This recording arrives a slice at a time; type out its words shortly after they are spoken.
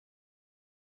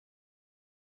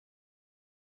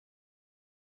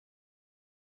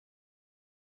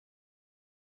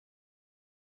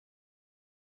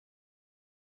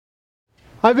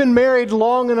I've been married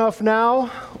long enough now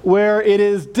where it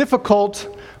is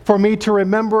difficult for me to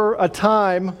remember a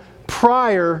time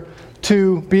prior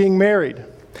to being married.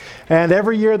 And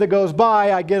every year that goes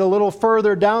by, I get a little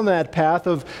further down that path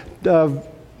of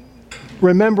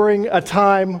remembering a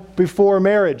time before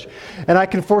marriage. And I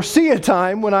can foresee a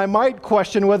time when I might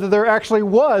question whether there actually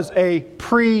was a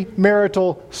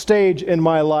premarital stage in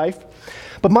my life.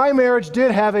 But my marriage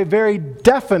did have a very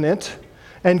definite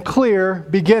and clear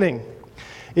beginning.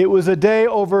 It was a day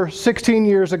over 16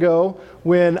 years ago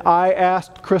when I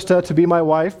asked Krista to be my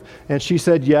wife, and she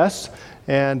said yes,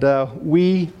 and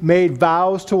we made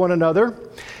vows to one another.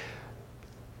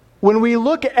 When we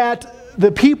look at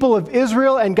the people of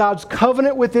Israel and God's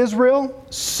covenant with Israel,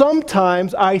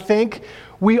 sometimes I think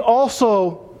we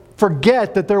also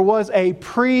forget that there was a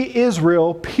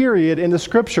pre-Israel period in the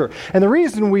Scripture. And the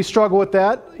reason we struggle with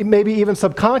that, maybe even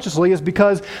subconsciously, is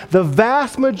because the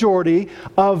vast majority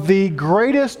of the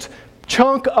greatest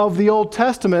chunk of the Old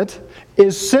Testament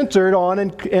is centered on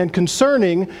and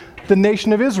concerning the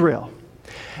nation of Israel.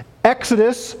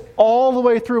 Exodus, all the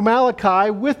way through Malachi,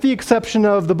 with the exception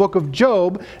of the book of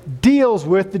Job, deals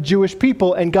with the Jewish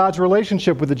people and God's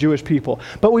relationship with the Jewish people.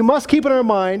 But we must keep in our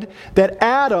mind that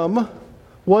Adam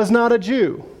was not a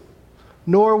Jew,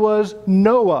 nor was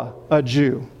Noah a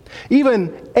Jew.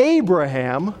 Even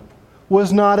Abraham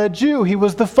was not a Jew. He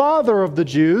was the father of the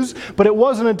Jews, but it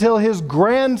wasn't until his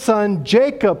grandson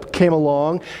Jacob came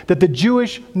along that the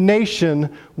Jewish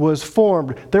nation was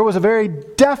formed. There was a very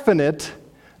definite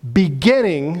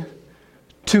beginning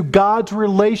to God's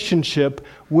relationship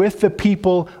with the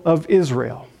people of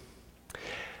Israel.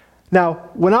 Now,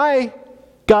 when I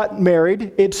got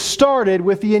married, it started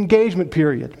with the engagement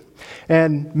period.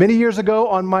 And many years ago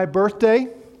on my birthday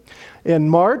in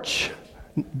March,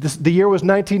 the year was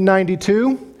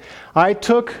 1992, I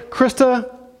took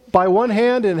Krista by one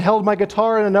hand and held my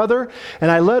guitar in another,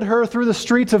 and I led her through the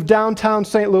streets of downtown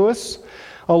St. Louis,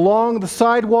 along the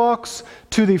sidewalks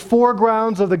to the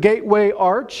foregrounds of the Gateway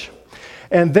Arch.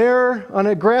 And there, on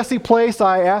a grassy place,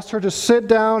 I asked her to sit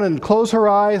down and close her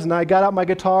eyes, and I got out my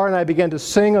guitar and I began to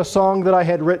sing a song that I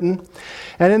had written.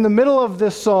 And in the middle of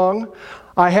this song,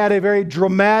 I had a very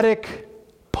dramatic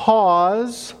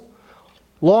pause,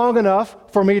 long enough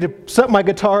for me to set my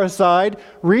guitar aside,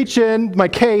 reach in my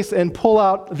case and pull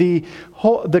out the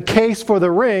case for the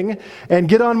ring, and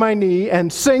get on my knee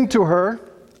and sing to her.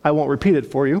 I won't repeat it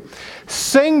for you.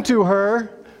 Sing to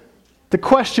her the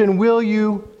question, "Will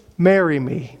you marry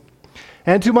me?"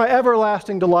 And to my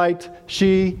everlasting delight,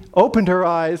 she opened her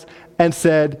eyes and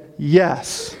said,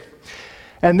 "Yes."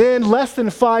 And then less than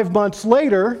 5 months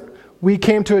later, we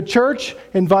came to a church,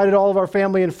 invited all of our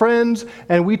family and friends,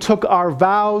 and we took our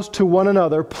vows to one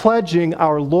another, pledging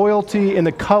our loyalty in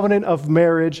the covenant of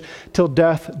marriage till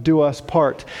death do us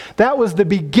part. That was the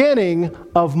beginning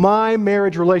of my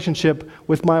marriage relationship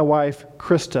with my wife,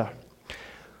 Krista.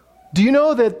 Do you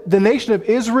know that the nation of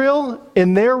Israel,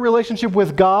 in their relationship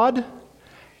with God,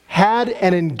 had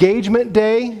an engagement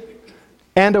day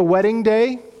and a wedding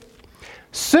day?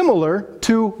 Similar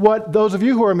to what those of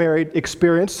you who are married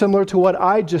experienced, similar to what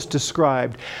I just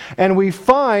described. And we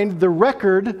find the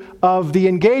record of the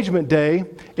engagement day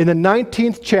in the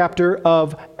 19th chapter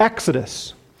of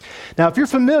Exodus. Now, if you're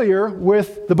familiar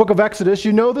with the book of Exodus,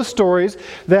 you know the stories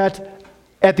that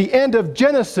at the end of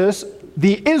Genesis,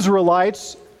 the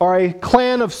Israelites are a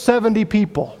clan of 70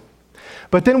 people.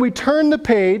 But then we turn the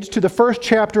page to the first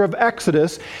chapter of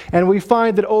Exodus, and we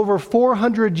find that over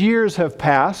 400 years have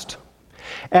passed.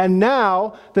 And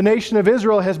now the nation of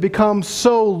Israel has become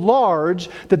so large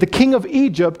that the king of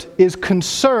Egypt is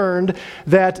concerned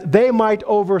that they might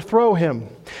overthrow him.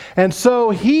 And so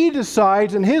he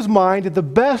decides in his mind that the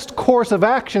best course of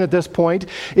action at this point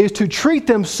is to treat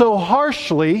them so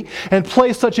harshly and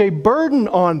place such a burden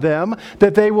on them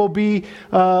that they will be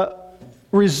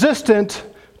resistant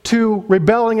to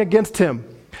rebelling against him.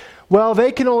 Well,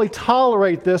 they can only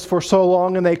tolerate this for so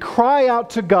long, and they cry out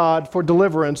to God for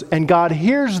deliverance, and God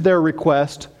hears their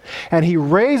request, and he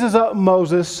raises up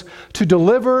Moses to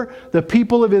deliver the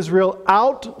people of Israel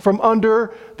out from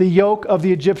under the yoke of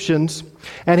the Egyptians,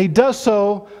 and he does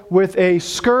so with a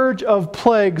scourge of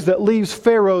plagues that leaves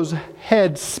Pharaoh's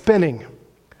head spinning.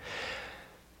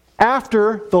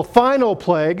 After the final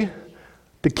plague,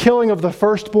 the killing of the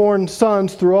firstborn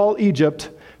sons through all Egypt,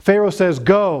 Pharaoh says,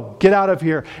 "Go, get out of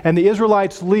here." And the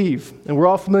Israelites leave. And we're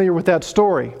all familiar with that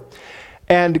story.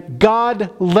 And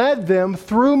God led them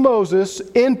through Moses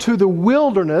into the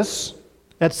wilderness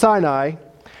at Sinai.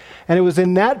 And it was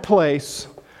in that place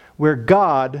where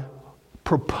God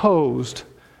proposed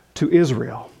to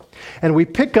Israel. And we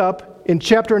pick up in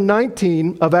chapter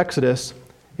 19 of Exodus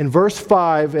in verse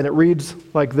 5, and it reads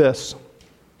like this.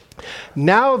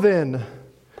 Now then,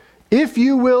 if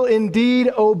you will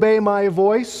indeed obey my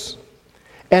voice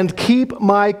and keep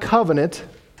my covenant,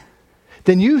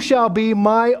 then you shall be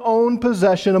my own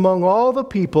possession among all the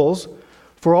peoples,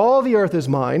 for all the earth is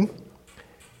mine,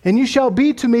 and you shall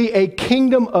be to me a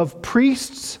kingdom of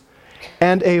priests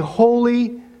and a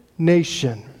holy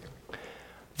nation.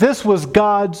 This was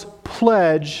God's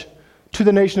pledge to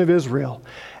the nation of Israel.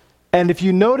 And if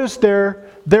you notice there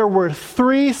were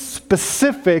three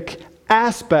specific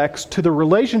aspects to the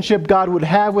relationship God would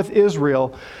have with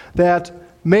Israel that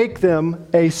make them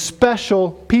a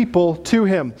special people to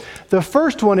him. The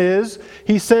first one is,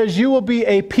 he says, you will be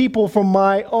a people for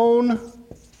my own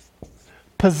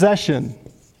possession.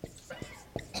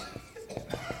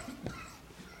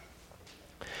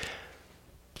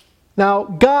 Now,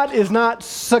 God is not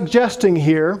suggesting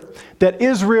here that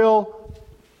Israel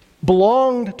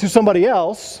belonged to somebody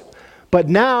else, but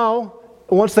now,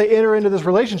 once they enter into this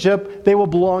relationship, they will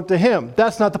belong to him.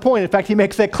 That's not the point. In fact, he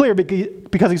makes that clear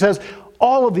because he says,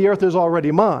 all of the earth is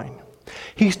already mine.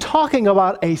 He's talking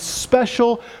about a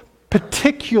special,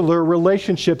 particular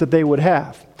relationship that they would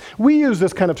have. We use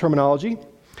this kind of terminology.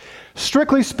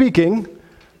 Strictly speaking,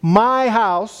 my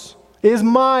house is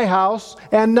my house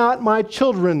and not my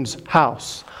children's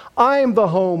house. I'm the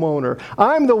homeowner.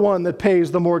 I'm the one that pays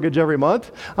the mortgage every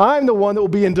month. I'm the one that will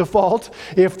be in default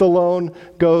if the loan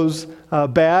goes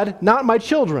bad, not my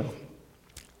children.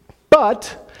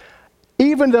 But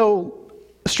even though,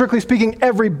 strictly speaking,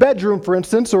 every bedroom, for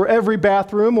instance, or every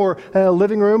bathroom or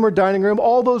living room or dining room,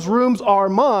 all those rooms are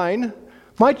mine,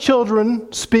 my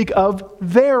children speak of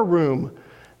their room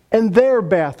and their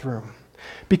bathroom,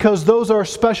 because those are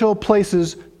special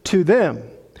places to them.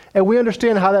 And we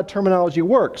understand how that terminology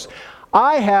works.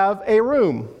 I have a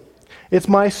room. It's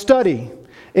my study.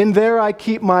 In there I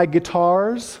keep my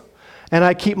guitars, and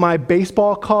I keep my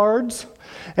baseball cards,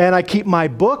 and I keep my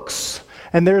books,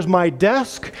 and there's my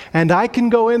desk, and I can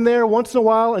go in there once in a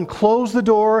while and close the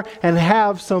door and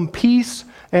have some peace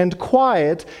and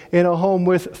quiet in a home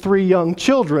with 3 young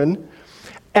children.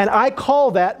 And I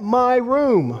call that my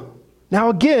room. Now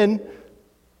again,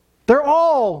 they're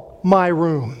all my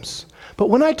rooms. But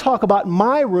when I talk about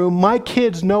my room, my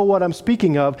kids know what I'm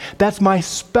speaking of. That's my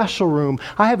special room.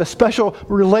 I have a special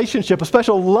relationship, a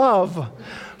special love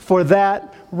for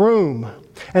that room.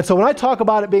 And so when I talk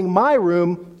about it being my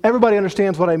room, everybody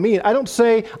understands what I mean. I don't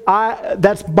say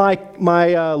that's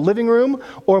my living room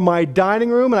or my dining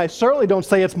room, and I certainly don't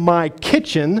say it's my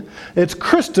kitchen. It's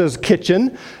Krista's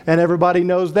kitchen, and everybody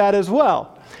knows that as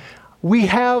well. We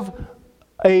have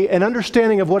an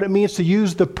understanding of what it means to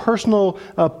use the personal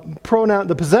pronoun,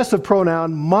 the possessive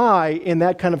pronoun, my, in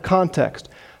that kind of context.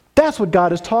 That's what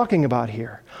God is talking about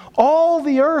here. All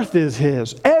the earth is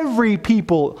his. Every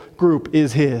people group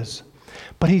is his.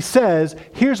 But he says,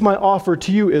 here's my offer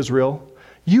to you, Israel.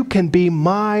 You can be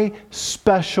my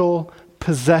special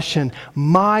possession,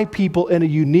 my people in a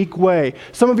unique way.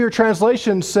 Some of your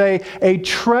translations say a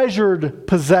treasured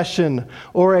possession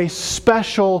or a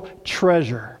special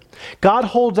treasure. God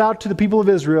holds out to the people of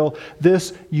Israel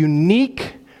this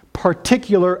unique,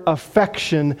 particular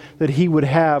affection that he would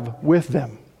have with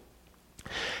them.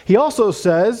 He also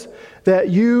says that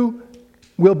you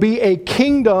will be a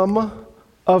kingdom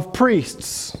of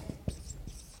priests.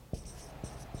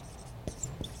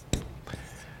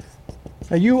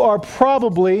 Now, you are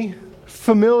probably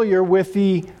familiar with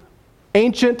the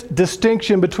ancient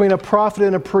distinction between a prophet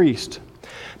and a priest.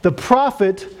 The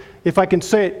prophet, if I can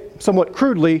say it somewhat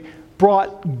crudely,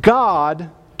 brought God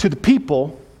to the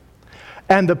people,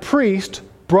 and the priest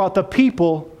brought the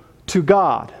people to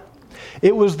God.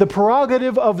 It was the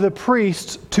prerogative of the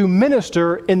priests to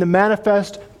minister in the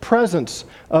manifest presence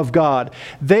of God.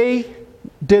 They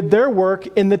did their work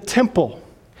in the temple.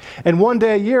 And one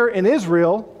day a year in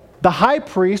Israel, the high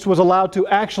priest was allowed to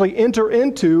actually enter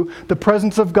into the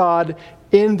presence of God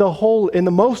in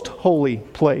the most holy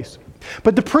place.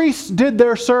 But the priests did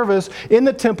their service in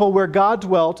the temple where God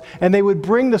dwelt, and they would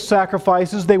bring the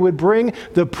sacrifices, they would bring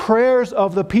the prayers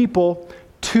of the people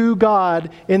to God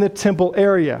in the temple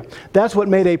area. That's what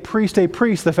made a priest,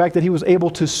 the fact that he was able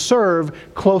to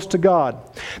serve close to God.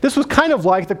 This was kind of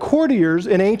like the courtiers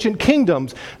in ancient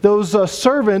kingdoms, those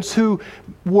servants who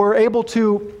were able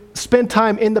to spend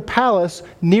time in the palace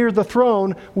near the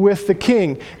throne with the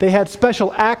king. They had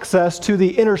special access to the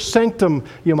inner sanctum,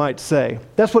 you might say.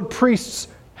 That's what priests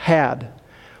had.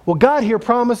 Well, God here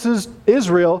promises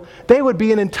Israel they would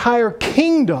be an entire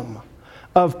kingdom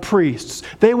of priests.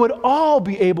 They would all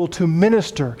be able to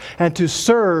minister and to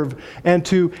serve and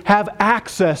to have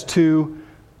access to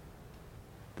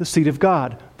the seat of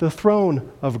God, the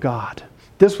throne of God.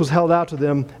 This was held out to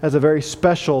them as a very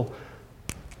special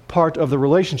part of the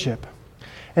relationship.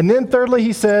 And then thirdly,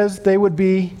 he says they would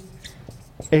be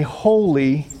a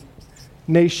holy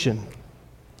nation.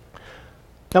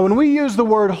 Now, when we use the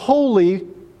word holy,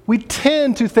 we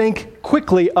tend to think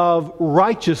quickly of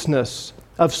righteousness,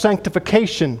 of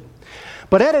sanctification.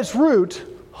 But at its root,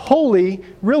 holy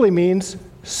really means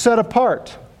set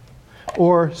apart,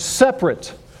 or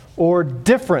separate, or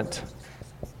different.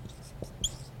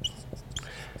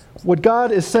 What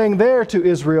God is saying there to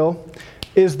Israel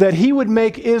is that He would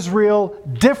make Israel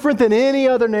different than any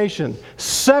other nation,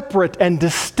 separate and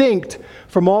distinct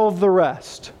from all of the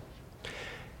rest.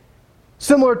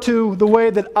 Similar to the way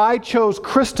that I chose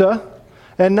Krista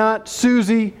and not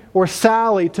Susie or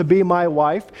Sally to be my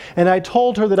wife, and I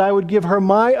told her that I would give her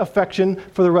my affection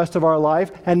for the rest of our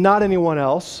life and not anyone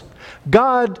else.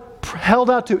 God held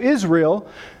out to Israel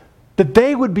that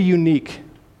they would be unique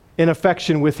in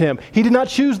affection with Him. He did not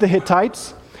choose the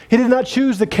Hittites. He did not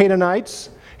choose the Canaanites.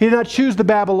 He did not choose the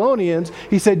Babylonians.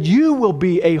 He said, you will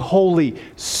be a holy,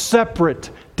 separate,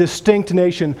 distinct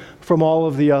nation from all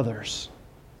of the others.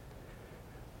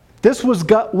 This was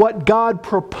what God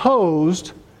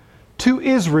proposed to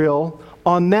Israel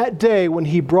on that day when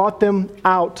He brought them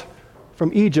out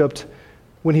from Egypt,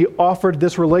 when He offered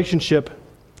this relationship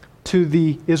to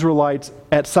the Israelites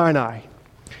at Sinai.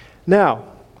 Now,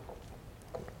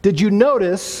 did you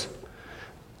notice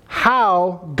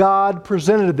how God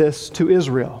presented this to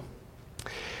Israel?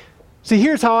 See,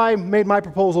 here's how I made my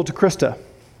proposal to Krista.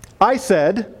 I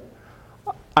said,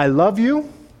 I love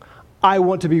you. I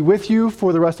want to be with you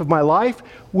for the rest of my life.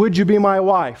 Would you be my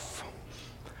wife?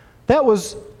 That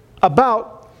was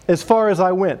about as far as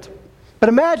I went. But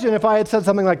imagine if I had said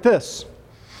something like this.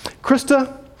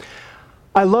 Krista,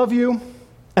 I love you,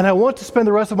 and I want to spend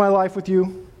the rest of my life with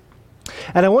you.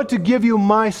 And I want to give you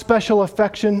my special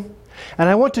affection. And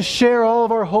I want to share all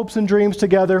of our hopes and dreams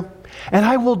together. And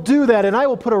I will do that, and I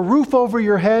will put a roof over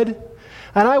your head.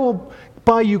 And I will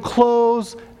buy you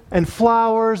clothes and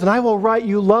flowers, and I will write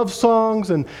you love songs,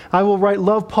 and I will write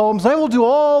love poems. I will do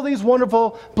all these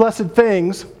wonderful, blessed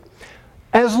things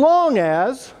as long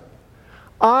as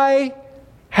I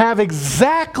have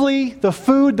exactly the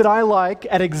food that I like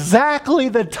at exactly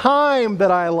the time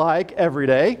that I like every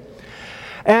day,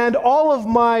 and all of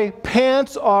my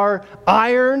pants are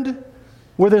ironed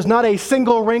where there's not a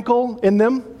single wrinkle in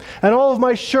them, and all of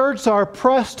my shirts are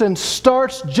pressed and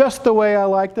starched just the way I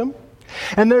like them,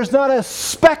 and there's not a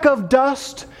speck of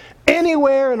dust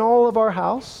anywhere in all of our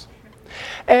house,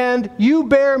 and you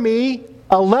bear me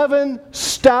 11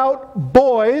 stout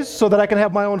boys so that I can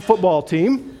have my own football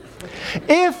team.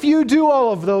 If you do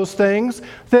all of those things,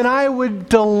 then I would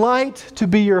delight to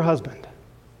be your husband.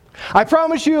 I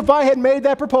promise you, if I had made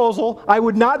that proposal, I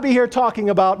would not be here talking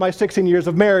about my 16 years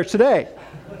of marriage today.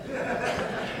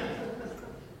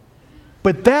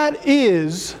 But that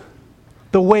is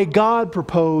the way God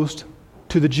proposed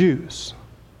to the Jews.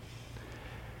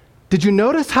 Did you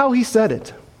notice how He said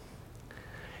it?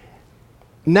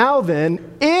 Now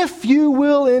then, if you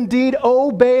will indeed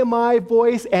obey my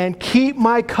voice and keep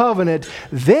my covenant,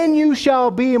 then you shall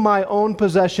be my own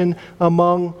possession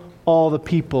among all the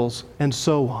peoples, and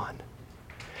so on.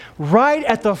 Right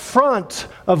at the front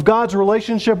of God's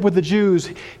relationship with the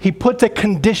Jews, He puts a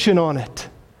condition on it.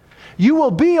 You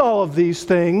will be all of these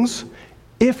things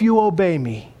if you obey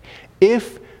me,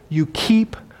 if you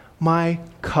keep my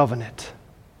covenant.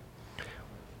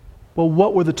 Well,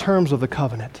 what were the terms of the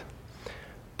covenant?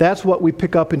 That's what we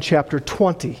pick up in chapter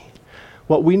 20,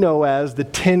 what we know as the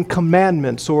 10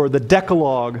 Commandments or the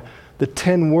Decalogue, the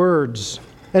 10 words.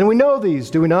 And we know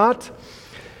these, do we not?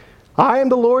 I am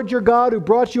the Lord your God who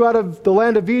brought you out of the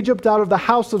land of Egypt, out of the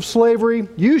house of slavery.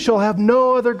 You shall have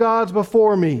no other gods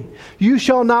before me. You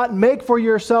shall not make for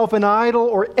yourself an idol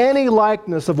or any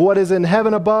likeness of what is in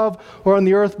heaven above or on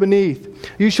the earth beneath.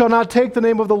 You shall not take the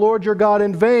name of the Lord your God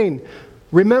in vain.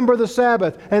 Remember the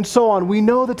Sabbath, and so on. We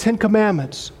know the 10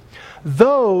 Commandments.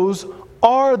 Those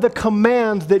are the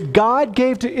commands that God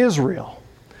gave to Israel.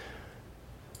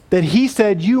 That He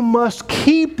said, you must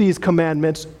keep these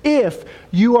commandments if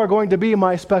you are going to be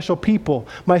my special people,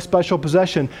 my special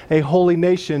possession, a holy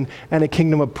nation, and a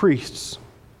kingdom of priests.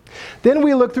 Then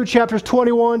we look through chapters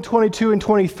 21, 22, and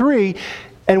 23,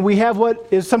 and we have what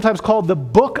is sometimes called the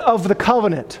Book of the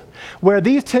Covenant, where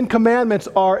these 10 Commandments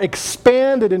are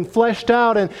expanded and fleshed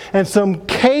out, and some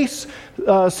case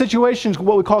situations,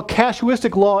 what we call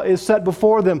casuistic law, is set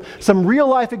before them. Some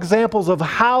real-life examples of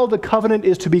how the covenant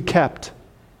is to be kept.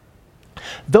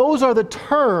 Those are the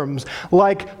terms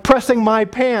like pressing my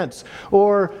pants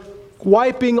or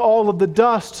wiping all of the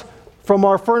dust from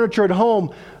our furniture at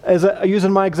home, as I used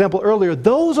in my example earlier,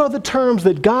 those are the terms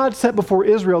that God set before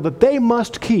Israel that they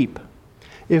must keep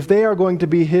if they are going to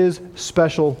be His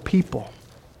special people.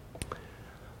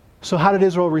 So how did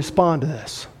Israel respond to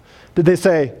this? Did they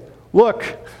say, look,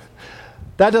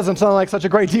 that doesn't sound like such a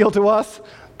great deal to us.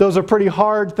 Those are pretty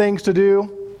hard things to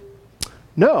do.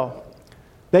 No.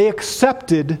 They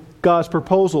accepted God's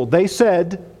proposal. They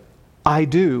said, I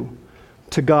do,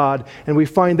 to God. And we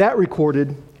find that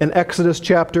recorded in Exodus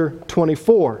chapter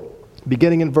 24,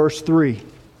 beginning in verse 3.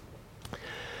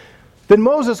 Then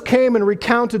Moses came and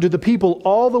recounted to the people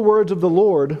all the words of the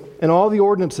Lord and all the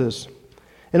ordinances.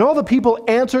 And all the people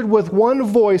answered with one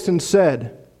voice and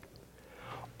said,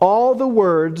 all the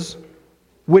words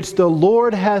which the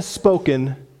Lord has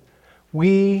spoken,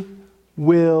 we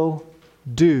will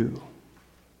do.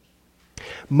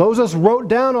 Moses wrote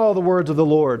down all the words of the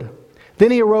Lord. Then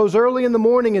he arose early in the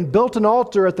morning and built an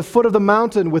altar at the foot of the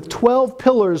mountain with 12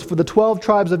 pillars for the 12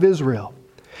 tribes of Israel.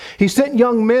 He sent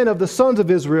young men of the sons of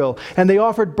Israel, and they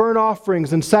offered burnt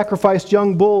offerings and sacrificed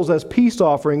young bulls as peace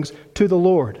offerings to the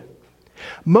Lord.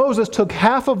 Moses took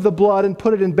half of the blood and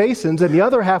put it in basins, and the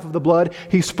other half of the blood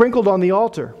he sprinkled on the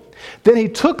altar. Then he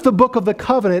took the book of the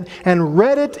covenant and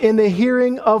read it in the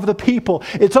hearing of the people.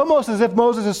 It's almost as if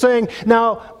Moses is saying,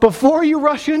 now, before you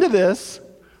rush into this,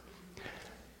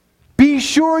 be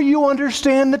sure you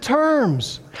understand the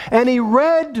terms. And he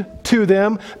read to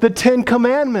them the 10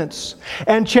 Commandments.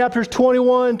 And chapters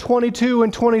 21, 22,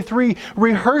 and 23,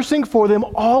 rehearsing for them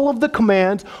all of the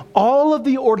commands, all of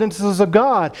the ordinances of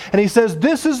God. And he says,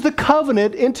 this is the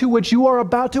covenant into which you are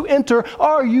about to enter.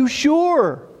 Are you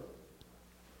sure?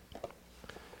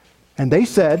 And they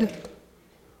said,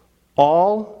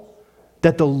 all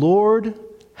that the Lord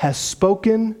has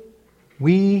spoken,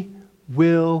 we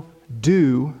will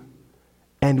do,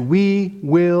 and we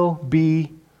will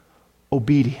be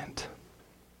obedient.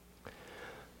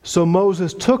 So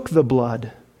Moses took the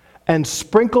blood and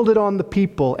sprinkled it on the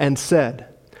people and said,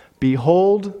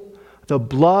 behold, the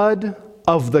blood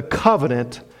of the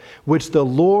covenant which the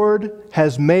Lord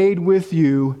has made with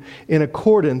you in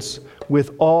accordance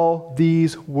with all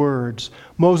these words.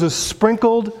 Moses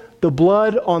sprinkled the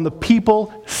blood on the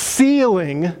people,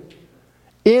 sealing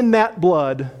in that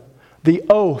blood the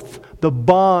oath, the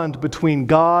bond between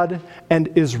God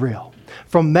and Israel.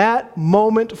 From that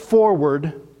moment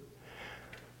forward,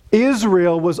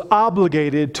 Israel was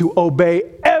obligated to obey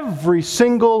every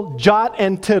single jot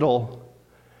and tittle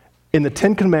in the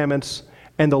 10 Commandments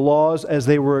and the laws as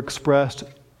they were expressed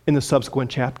in the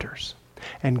subsequent chapters.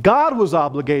 And God was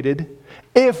obligated,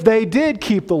 if they did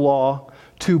keep the law,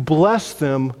 to bless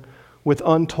them with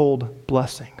untold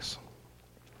blessings.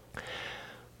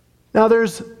 Now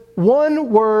there's one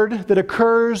word that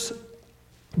occurs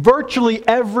virtually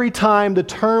every time the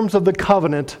terms of the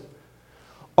covenant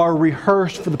are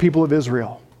rehearsed for the people of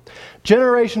Israel.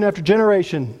 Generation after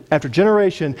generation after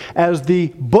generation, as the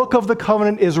book of the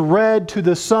covenant is read to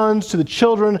the sons, to the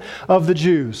children of the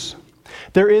Jews,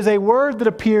 there is a word that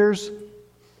appears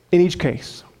in each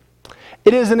case.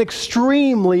 It is an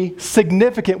extremely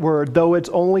significant word, though it's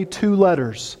only 2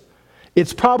 letters.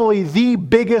 It's probably the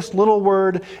biggest little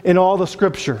word in all the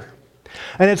Scripture.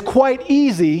 And it's quite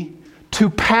easy to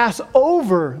pass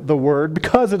over the word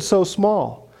because it's so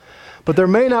small. But there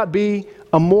may not be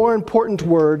a more important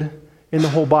word in the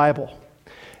whole Bible.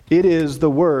 It is the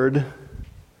word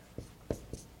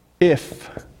if.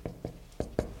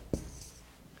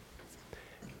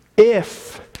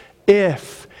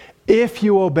 If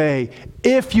you obey,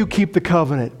 if you keep the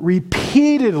covenant.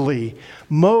 Repeatedly,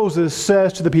 Moses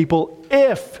says to the people,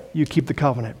 if you keep the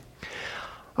covenant.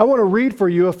 I want to read for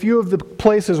you a few of the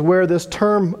places where this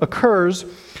term occurs.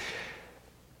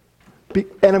 And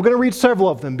I'm going to read several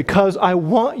of them because I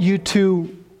want you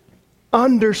to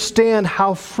understand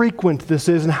how frequent this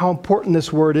is and how important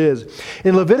this word is.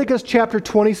 In Leviticus chapter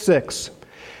 26,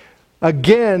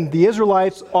 again, the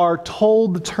Israelites are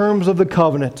told the terms of the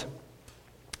covenant.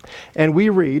 And we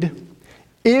read,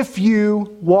 if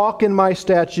you walk in my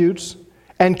statutes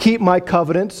and keep my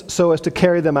covenants so as to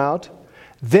carry them out,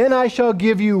 then I shall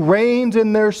give you rains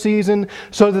in their season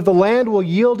so that the land will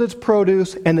yield its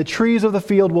produce and the trees of the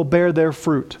field will bear their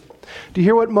fruit. Do you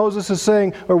hear what Moses is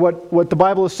saying, or what the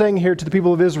Bible is saying here to the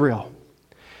people of Israel?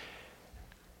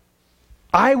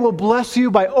 I will bless you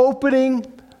by opening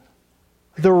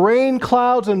the rain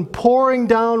clouds and pouring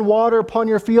down water upon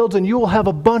your fields, and you will have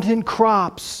abundant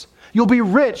crops. You'll be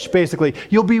rich, basically.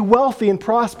 You'll be wealthy and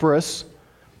prosperous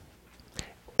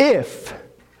if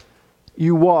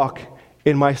you walk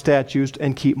in my statutes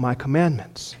and keep my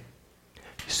commandments.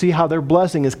 See how their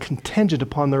blessing is contingent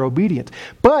upon their obedience.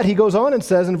 But he goes on and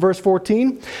says in verse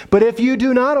 14, but if you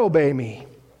do not obey me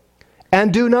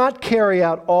and do not carry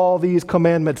out all these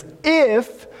commandments,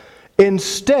 if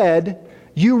instead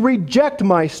you reject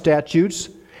my statutes,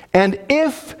 and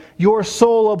if your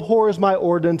soul abhors my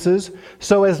ordinances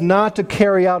so as not to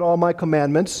carry out all my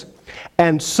commandments,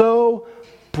 and so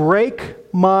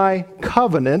break my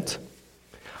covenant,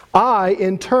 I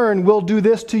in turn will do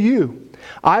this to you.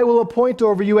 I will appoint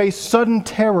over you a sudden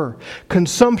terror,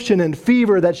 consumption and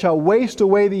fever that shall waste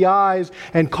away the eyes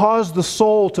and cause the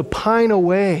soul to pine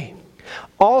away.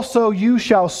 Also you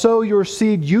shall sow your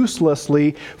seed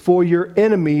uselessly, for your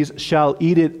enemies shall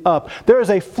eat it up. There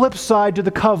is a flip side to the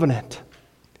covenant.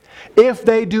 If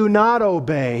they do not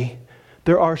obey,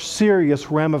 there are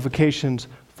serious ramifications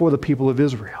for the people of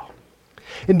Israel.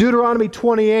 In Deuteronomy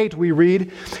 28 we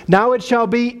read, now it shall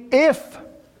be if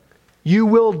you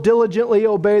will diligently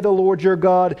obey the Lord your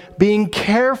God, being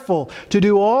careful to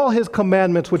do all his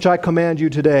commandments which I command you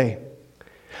today.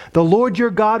 The Lord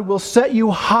your God will set you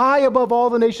high above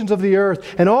all the nations of the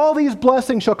earth, and all these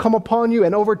blessings shall come upon you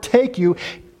and overtake you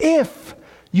if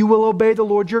you will obey the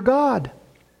Lord your God.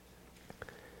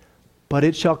 But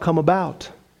it shall come about,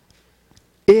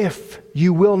 if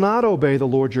you will not obey the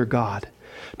Lord your God,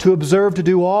 to observe to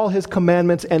do all his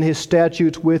commandments and his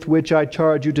statutes with which I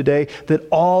charge you today, that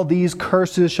all these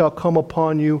curses shall come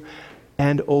upon you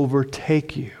and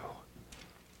overtake you.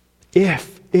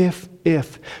 If.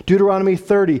 Deuteronomy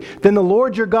 30, then the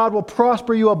Lord your God will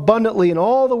prosper you abundantly in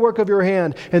all the work of your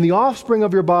hand, in the offspring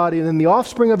of your body, and in the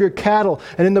offspring of your cattle,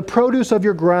 and in the produce of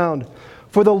your ground.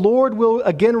 For the Lord will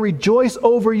again rejoice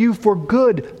over you for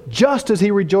good, just as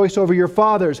he rejoiced over your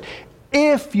fathers,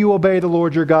 if you obey the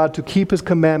Lord your God to keep his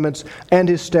commandments and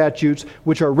his statutes,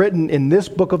 which are written in this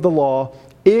book of the law,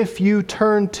 if you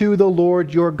turn to the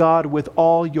Lord your God with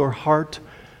all your heart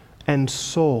and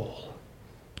soul.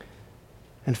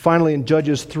 And finally, in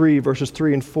Judges 3, verses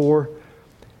 3 and 4,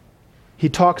 he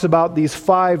talks about these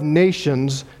 5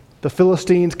 nations, the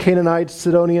Philistines, Canaanites,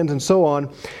 Sidonians, and so on.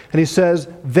 And he says,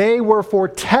 they were for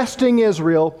testing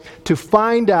Israel to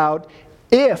find out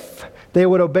if they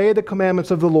would obey the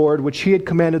commandments of the Lord, which he had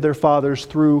commanded their fathers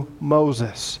through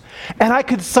Moses. And I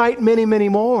could cite many, many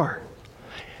more.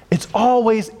 It's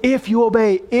always if you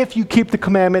obey, if you keep the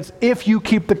commandments, if you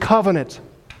keep the covenant.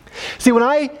 See, when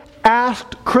I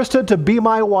asked Krista to be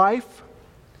my wife,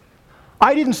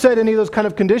 I didn't set any of those kind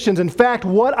of conditions. In fact,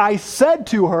 what I said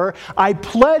to her, I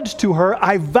pledged to her,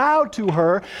 I vowed to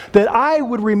her that I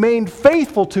would remain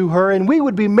faithful to her and we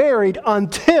would be married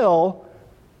until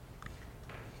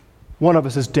one of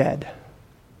us is dead.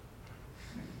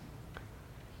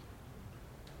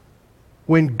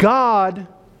 When God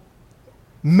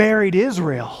married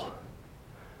Israel,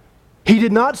 he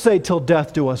did not say, till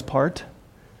death do us part.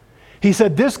 He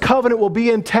said, this covenant will be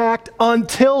intact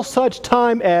until such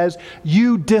time as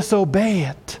you disobey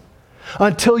it.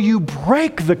 Until you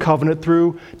break the covenant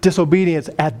through disobedience.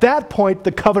 At that point,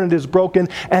 the covenant is broken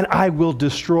and I will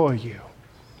destroy you.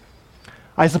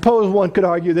 I suppose one could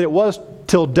argue that it was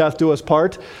till death do us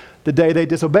part. The day they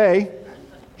disobey,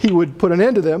 he would put an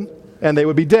end to them and they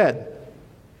would be dead.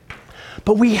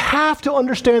 But we have to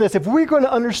understand this. If we're going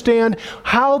to understand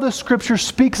how the Scripture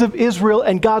speaks of Israel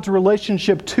and God's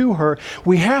relationship to her,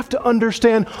 we have to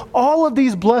understand all of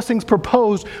these blessings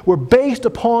proposed were based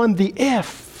upon the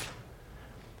if.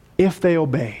 If they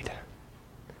obeyed.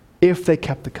 If they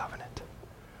kept the covenant.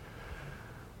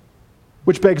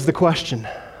 Which begs the question,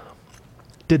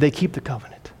 did they keep the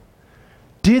covenant?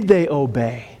 Did they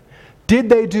obey? Did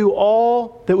they do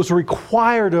all that was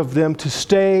required of them to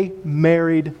stay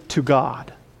married to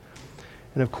God?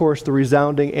 And of course, the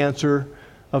resounding answer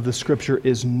of the Scripture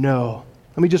is no.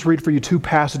 Let me just read for you 2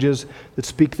 passages that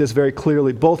speak this very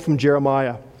clearly, both from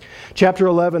Jeremiah. Chapter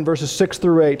 11, verses 6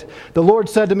 through 8. The Lord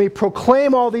said to me,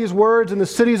 proclaim all these words in the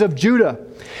cities of Judah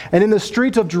and in the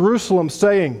streets of Jerusalem,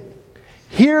 saying,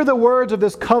 hear the words of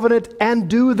this covenant and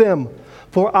do them.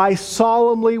 For I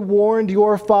solemnly warned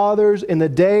your fathers in the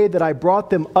day that I brought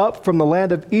them up from the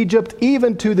land of Egypt,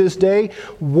 even to this day,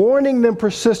 warning them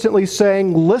persistently,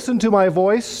 saying, listen to my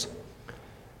voice.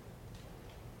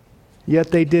 Yet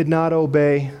they did not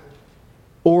obey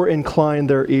or incline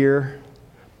their ear,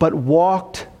 but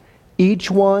walked each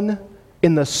one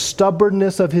in the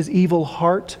stubbornness of his evil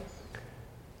heart.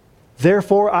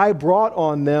 Therefore I brought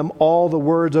on them all the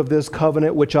words of this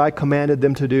covenant which I commanded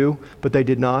them to do, but they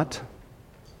did not.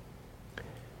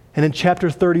 And in chapter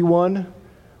 31,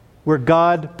 where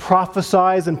God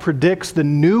prophesies and predicts the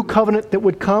new covenant that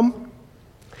would come,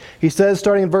 He says,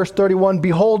 starting in verse 31,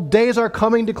 "Behold, days are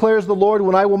coming, declares the Lord,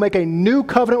 when I will make a new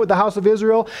covenant with the house of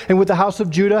Israel and with the house of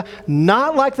Judah,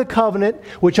 not like the covenant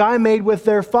which I made with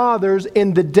their fathers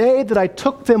in the day that I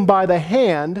took them by the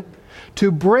hand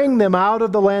to bring them out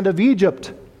of the land of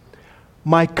Egypt.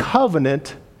 My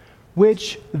covenant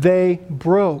which they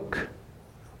broke,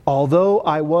 although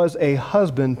I was a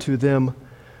husband to them,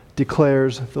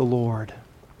 declares the Lord."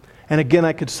 And again,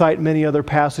 I could cite many other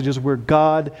passages where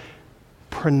God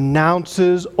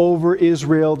pronounces over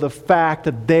Israel the fact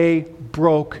that they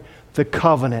broke the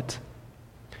covenant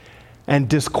and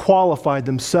disqualified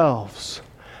themselves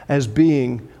as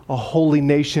being a holy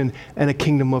nation and a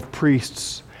kingdom of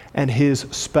priests and His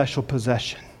special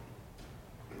possession.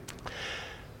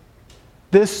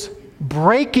 This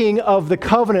breaking of the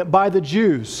covenant by the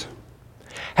Jews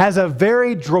has a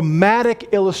very dramatic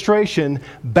illustration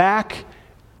back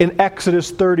in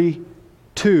Exodus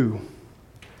 32.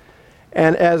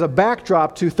 And as a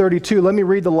backdrop to 32, let me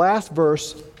read the last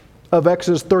verse of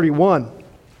Exodus 31.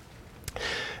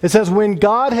 It says, "When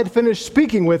God had finished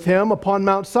speaking with him upon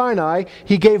Mount Sinai,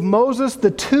 He gave Moses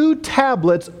the 2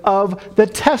 tablets of the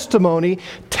testimony,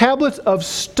 tablets of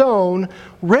stone,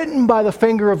 written by the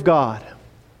finger of God."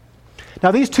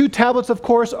 Now these 2 tablets, of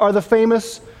course, are the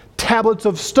famous tablets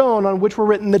of stone on which were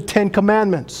written the 10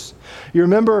 Commandments. You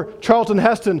remember Charlton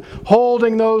Heston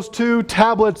holding those 2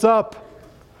 tablets up.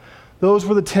 Those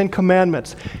were the 10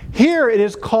 Commandments. Here it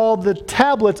is called the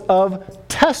tablets of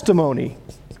testimony.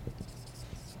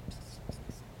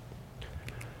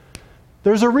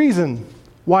 There's a reason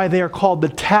why they are called the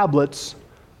tablets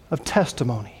of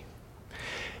testimony.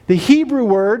 The Hebrew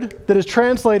word that is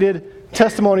translated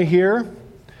testimony here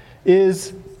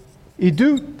is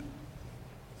edut.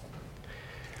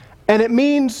 And it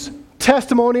means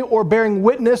testimony or bearing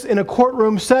witness in a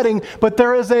courtroom setting, but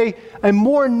there is a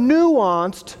more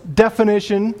nuanced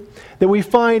definition that we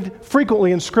find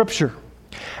frequently in Scripture.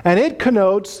 And it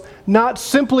connotes not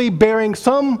simply bearing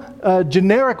some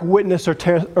generic witness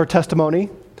or testimony,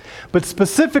 but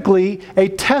specifically a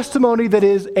testimony that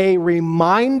is a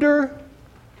reminder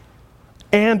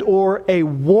and or a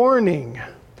warning.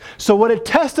 So what it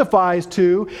testifies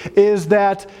to is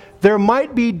that there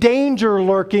might be danger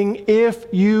lurking if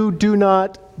you do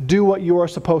not do what you are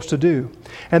supposed to do.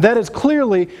 And that is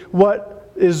clearly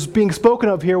what is being spoken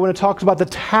of here when it talks about the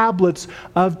tablets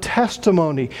of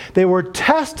testimony. They were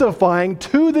testifying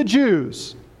to the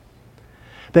Jews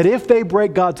that if they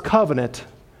break God's covenant,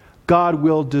 God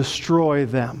will destroy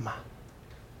them.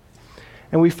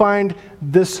 And we find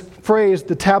this phrase,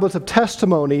 the tablets of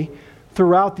testimony,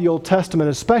 throughout the Old Testament,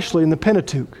 especially in the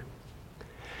Pentateuch.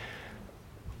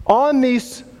 On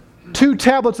these 2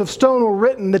 tablets of stone were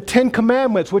written the 10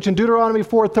 Commandments, which in Deuteronomy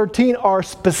 4:13 are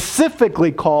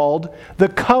specifically called the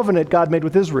covenant God made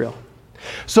with Israel.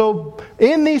 So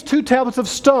in these 2 tablets of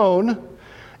stone,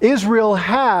 Israel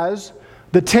has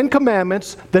the 10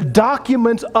 Commandments, the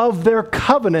documents of their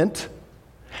covenant,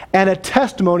 and a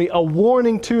testimony, a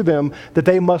warning to them that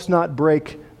they must not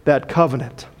break that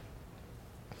covenant.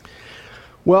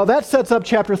 Well, that sets up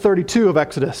chapter 32 of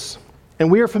Exodus. And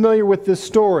we are familiar with this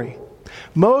story.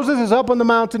 Moses is up on the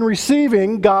mountain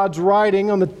receiving God's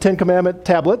writing on the 10 Commandment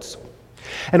tablets.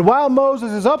 And while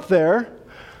Moses is up there,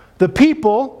 the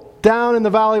people down in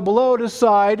the valley below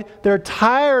decide they're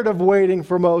tired of waiting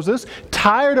for Moses,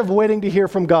 tired of waiting to hear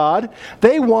from God.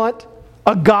 They want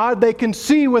a God they can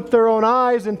see with their own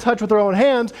eyes and touch with their own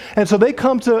hands. And so they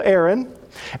come to Aaron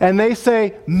and they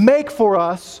say, "Make for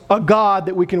us a God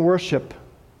that we can worship."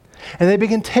 And they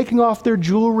begin taking off their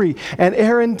jewelry. And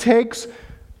Aaron takes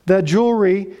that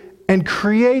jewelry and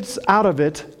creates out of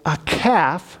it a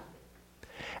calf.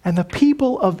 And the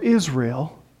people of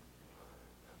Israel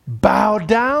bow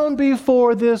down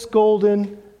before this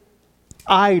golden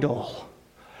idol.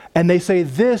 And they say,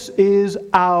 "This is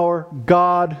our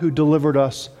God who delivered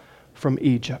us from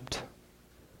Egypt."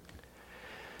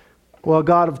 Well,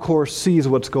 God, of course, sees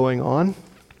what's going on.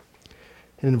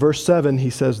 In verse 7, He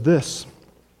says this,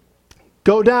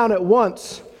 "Go down at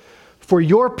once, for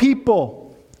your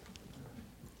people,"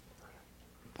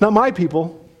 not my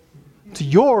people, it's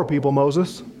your people,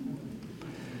 Moses,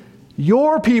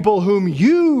 "your people whom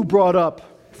you brought up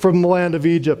from the land of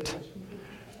Egypt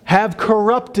have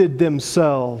corrupted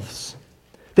themselves.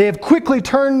 They have quickly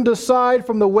turned aside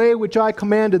from the way which I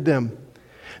commanded them.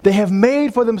 They have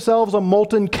made for themselves a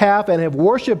molten calf and have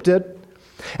worshipped it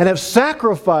and have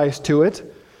sacrificed to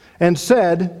it and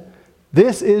said,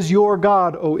 'This is your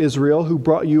God, O Israel, who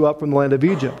brought you up from the land of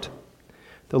Egypt.'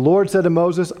 The Lord said to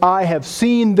Moses, I have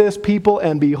seen this people,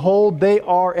 and behold, they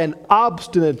are an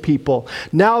obstinate people.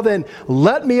 Now then,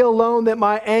 let me alone that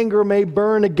my anger may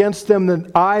burn against them, that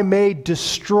I may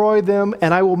destroy them,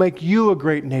 and I will make you a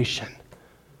great nation.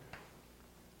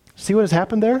 See what has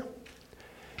happened there?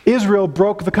 Israel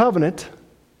broke the covenant.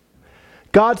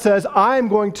 God says, I'm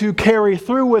going to carry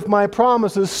through with my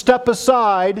promises. Step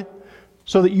aside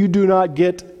so that you do not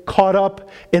get caught up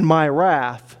in my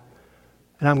wrath,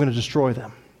 and I'm going to destroy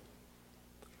them.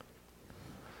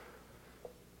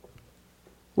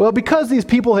 Well, because these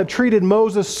people had treated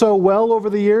Moses so well over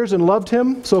the years and loved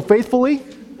him so faithfully,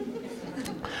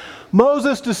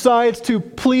 Moses decides to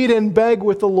plead and beg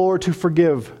with the Lord to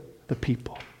forgive the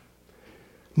people.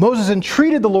 Moses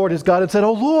entreated the Lord his God and said,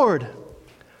 "O Lord,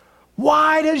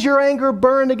 why does your anger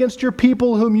burn against your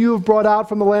people whom you have brought out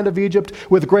from the land of Egypt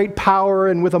with great power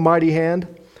and with a mighty hand?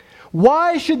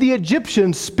 Why should the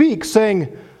Egyptians speak,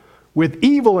 saying, with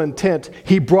evil intent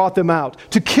he brought them out,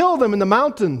 to kill them in the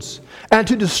mountains and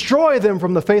to destroy them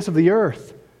from the face of the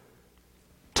earth?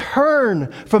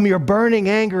 Turn from your burning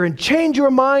anger and change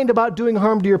your mind about doing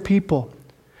harm to your people.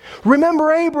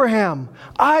 Remember Abraham,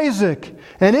 Isaac,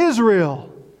 and Israel."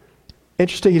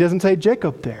 Interesting, he doesn't say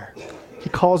Jacob there. He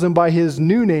calls him by his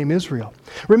new name, Israel.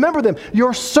 "Remember them,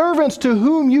 your servants to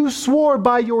whom you swore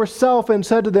by yourself and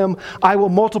said to them, I will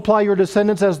multiply your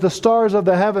descendants as the stars of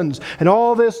the heavens, and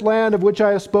all this land of which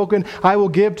I have spoken I will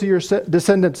give to your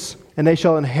descendants, and they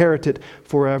shall inherit it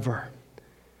forever."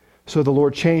 So the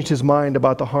Lord changed his mind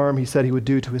about the harm he said he would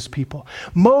do to his people.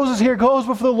 Moses here goes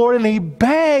before the Lord and he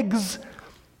begs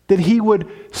that he would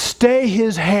stay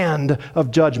his hand of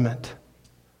judgment.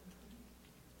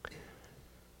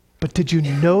 But did you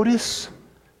notice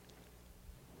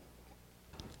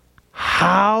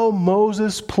how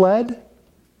Moses pled?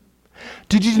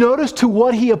 Did you notice to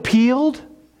what he appealed?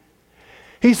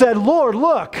 He said, "Lord,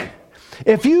 look,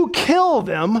 if you kill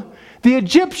them, the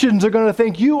Egyptians are going to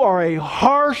think you are a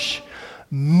harsh,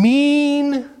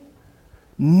 mean,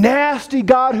 nasty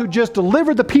God who just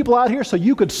delivered the people out here so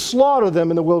you could slaughter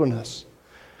them in the wilderness.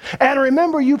 And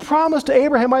remember, you promised to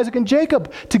Abraham, Isaac, and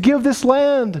Jacob to give this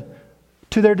land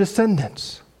to their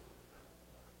descendants."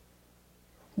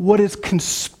 What is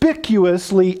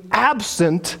conspicuously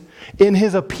absent in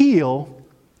his appeal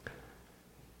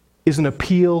is an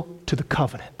appeal to the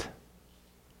covenant.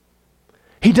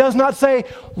 He does not say,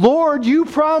 "Lord, you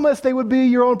promised they would be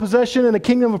your own possession and a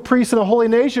kingdom of priests and a holy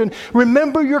nation.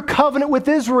 Remember your covenant with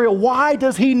Israel." Why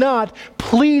does he not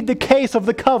plead the case of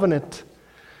the covenant?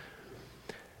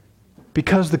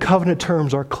 Because the covenant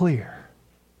terms are clear.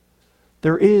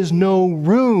 There is no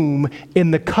room in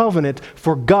the covenant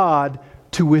for God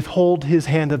to withhold his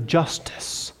hand of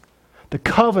justice. The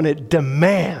covenant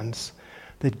demands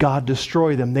that God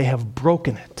destroy them. They have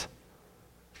broken it.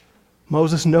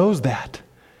 Moses knows that.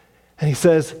 And he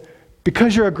says,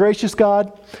 because you're a gracious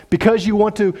God, because you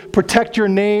want to protect your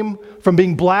name from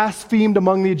being blasphemed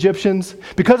among the Egyptians,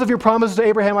 because of your promises to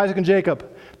Abraham, Isaac, and Jacob,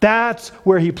 that's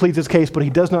where he pleads his case, but he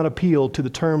does not appeal to the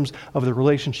terms of the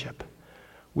relationship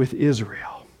with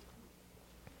Israel.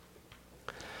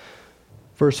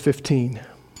 Verse 15.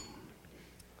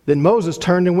 Then Moses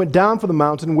turned and went down from the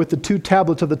mountain with the 2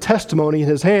 tablets of the testimony in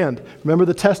his hand. Remember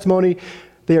the testimony?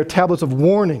 They are tablets of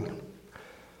warning.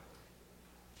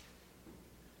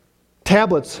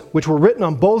 Tablets which were written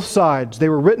on both sides. They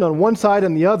were written on one side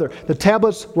and the other. The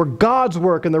tablets were God's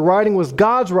work, and the writing was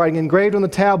God's writing engraved on the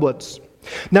tablets.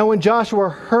 Now when Joshua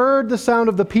heard the sound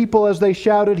of the people as they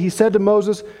shouted, he said to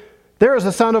Moses, "There is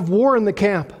a sound of war in the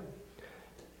camp."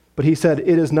 But he said,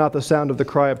 "It is not the sound of the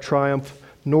cry of triumph,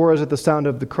 nor is it the sound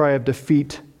of the cry of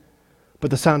defeat,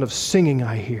 but the sound of singing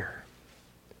I hear."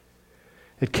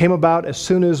 It came about as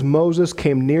soon as Moses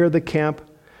came near the camp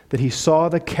that he saw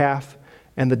the calf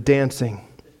and the dancing.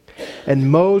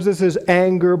 And Moses'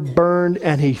 anger burned,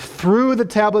 and he threw the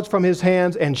tablets from his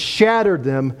hands and shattered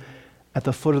them at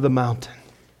the foot of the mountain.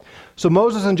 So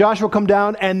Moses and Joshua come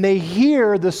down and they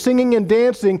hear the singing and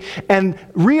dancing and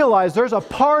realize there's a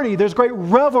party, there's great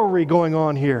revelry going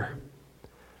on here.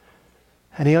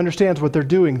 And he understands what they're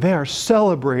doing. They are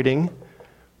celebrating,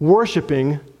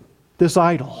 worshiping this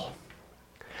idol.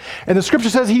 And the scripture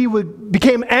says he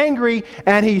became angry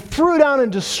and he threw down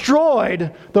and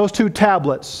destroyed those 2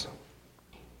 tablets.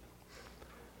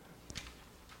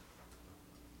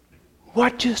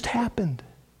 What just happened?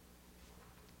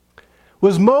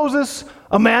 Was Moses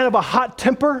a man of a hot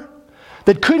temper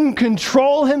that couldn't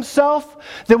control himself?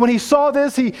 That when he saw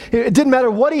this, it didn't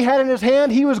matter what he had in his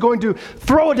hand, he was going to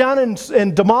throw it down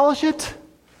and demolish it?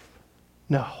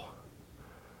 No.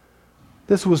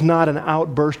 This was not an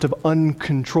outburst of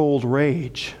uncontrolled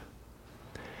rage.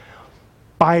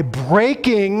 by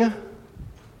breaking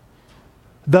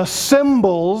the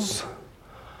symbols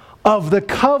of the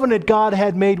covenant God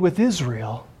had made with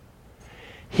Israel,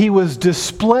 he was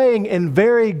displaying in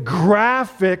very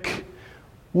graphic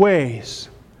ways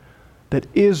that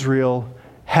Israel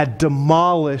had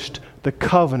demolished the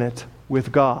covenant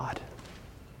with God,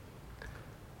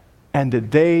 and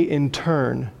that they in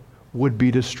turn would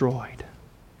be destroyed.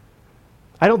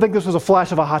 I don't think this was a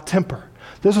flash of a hot temper.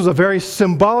 This was a very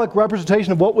symbolic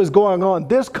representation of what was going on.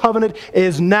 This covenant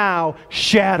is now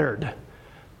shattered,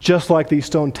 just like these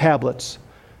stone tablets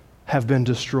have been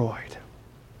destroyed.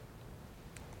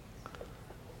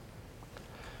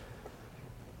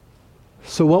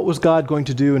 So what was God going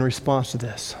to do in response to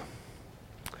this?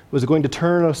 Was it going to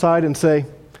turn aside and say,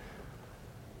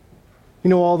 you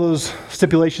know, all those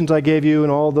stipulations I gave you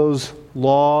and all those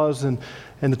laws and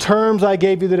the terms I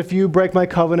gave you that if you break my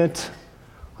covenant,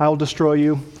 I will destroy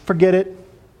you. Forget it.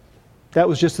 That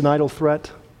was just an idle threat.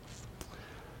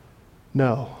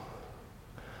 No.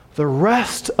 The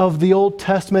rest of the Old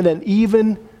Testament and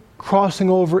even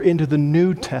crossing over into the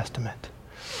New Testament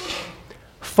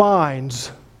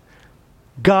finds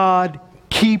God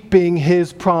keeping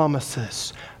his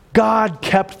promises. God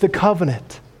kept the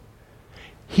covenant.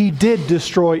 He did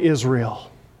destroy Israel,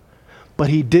 but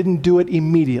he didn't do it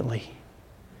immediately.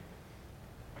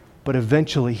 But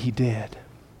eventually he did.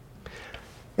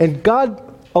 And God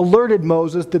alerted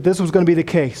Moses that this was going to be the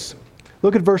case.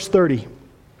 Look at verse 30.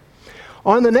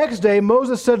 On the next day,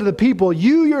 Moses said to the people,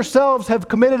 "You yourselves have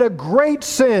committed a great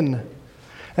sin,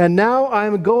 and now I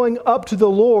am going up to the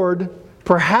Lord.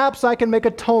 Perhaps I can make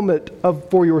atonement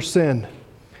for your sin."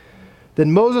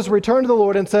 Then Moses returned to the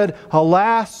Lord and said,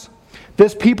 "Alas,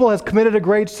 this people has committed a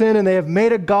great sin, and they have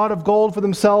made a god of gold for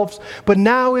themselves. But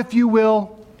now, if you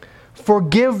will,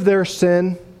 forgive their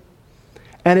sin,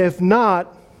 and if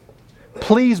not,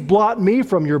 please blot me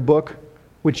from your book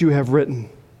which you have written."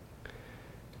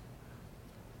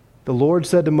 The Lord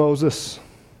said to Moses,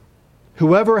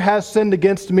 "Whoever has sinned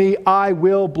against me, I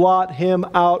will blot him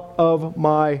out of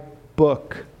my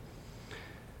book.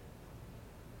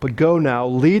 But go now,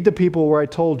 lead the people where I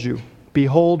told you.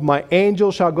 Behold, my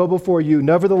angel shall go before you.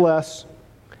 Nevertheless,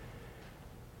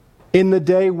 in the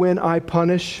day when I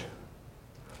punish,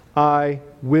 I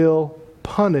will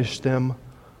punish them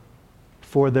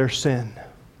for their sin."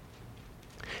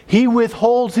 He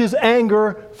withholds his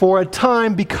anger for a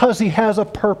time because he has a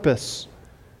purpose.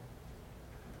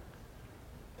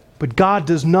 But God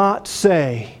does not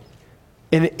say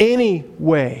in any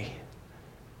way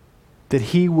that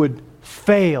he would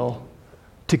fail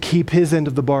to keep his end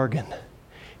of the bargain.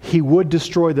 He would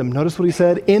destroy them. Notice what he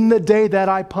said, "In the day that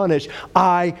I punish,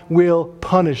 I will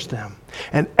punish them.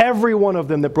 And every one of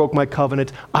them that broke my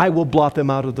covenant, I will blot them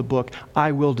out of the book.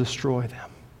 I will destroy them."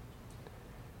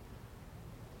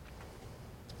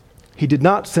 He did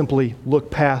not simply look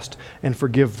past and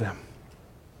forgive them.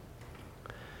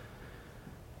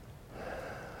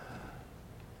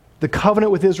 The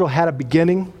covenant with Israel had a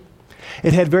beginning.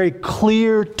 It had very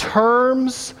clear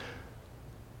terms.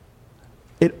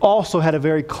 It also had a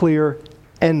very clear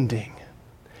ending.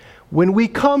 When we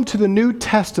come to the New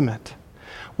Testament,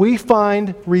 we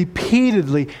find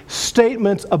repeatedly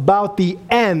statements about the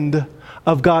end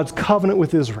of God's covenant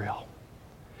with Israel.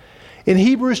 In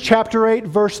Hebrews chapter 8,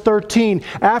 verse 13,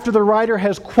 after the writer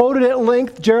has quoted at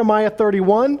length Jeremiah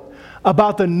 31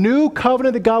 about the new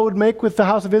covenant that God would make with the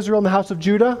house of Israel and the house of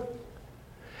Judah,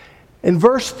 in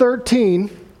verse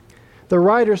 13, the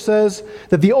writer says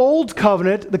that the old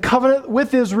covenant, the covenant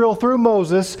with Israel through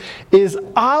Moses, is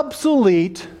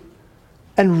obsolete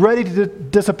and ready to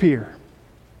disappear.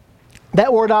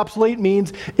 That word obsolete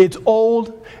means it's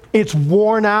old, it's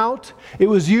worn out. It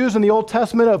was used in the Old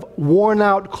Testament of worn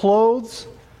out clothes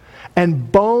and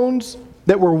bones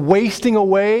that were wasting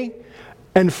away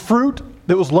and fruit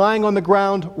that was lying on the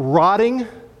ground rotting.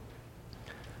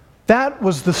 That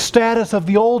was the status of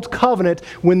the old covenant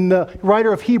when the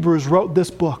writer of Hebrews wrote this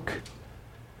book.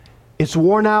 It's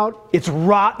worn out, it's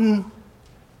rotten,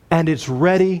 and it's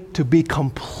ready to be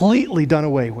completely done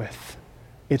away with.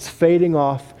 It's fading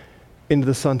off into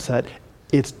the sunset.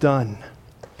 It's done.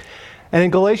 And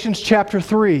in Galatians chapter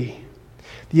 3,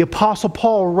 the Apostle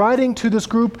Paul, writing to this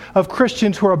group of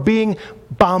Christians who are being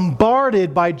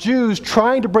bombarded by Jews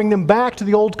trying to bring them back to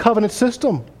the old covenant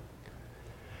system.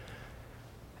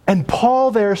 And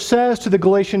Paul there says to the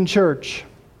Galatian church,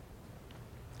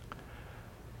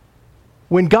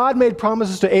 when God made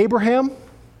promises to Abraham,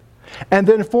 and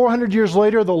then 400 years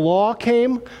later the law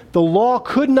came, the law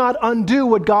could not undo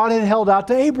what God had held out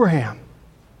to Abraham.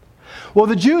 Well,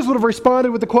 the Jews would have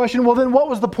responded with the question, well, then what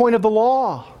was the point of the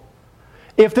law?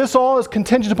 If this all is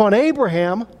contingent upon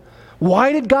Abraham,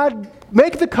 why did God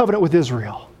make the covenant with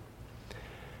Israel?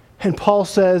 And Paul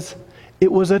says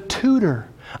it was a tutor,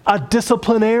 a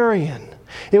disciplinarian.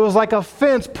 It was like a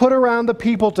fence put around the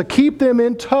people to keep them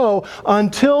in tow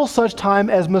until such time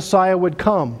as Messiah would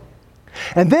come.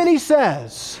 And then he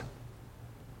says,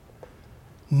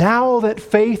 now that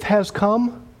faith has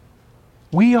come,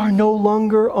 we are no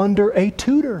longer under a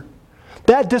tutor.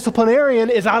 That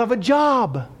disciplinarian is out of a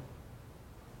job.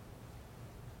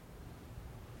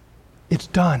 It's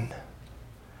done.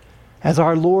 As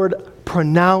our Lord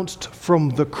pronounced from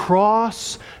the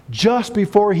cross just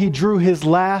before he drew his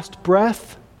last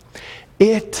breath,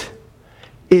 it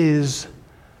is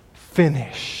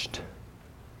finished.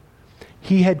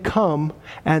 He had come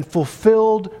and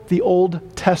fulfilled the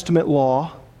Old Testament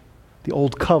law, the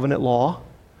Old Covenant law.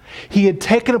 He had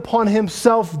taken upon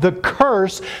himself the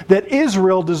curse that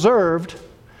Israel deserved,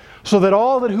 so that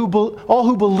all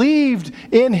who believed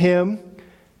in him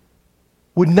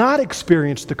would not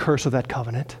experience the curse of that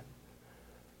covenant.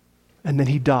 And then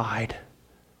he died,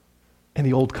 and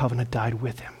the old covenant died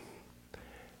with him.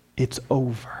 It's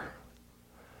over.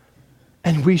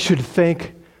 And we should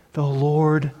thank the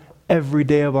Lord every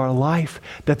day of our life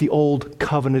that the old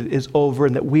covenant is over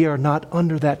and that we are not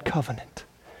under that covenant.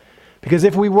 Because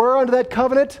if we were under that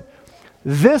covenant,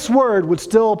 this word would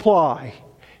still apply.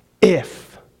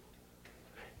 If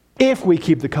we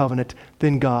keep the covenant,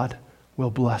 then God will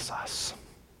bless us.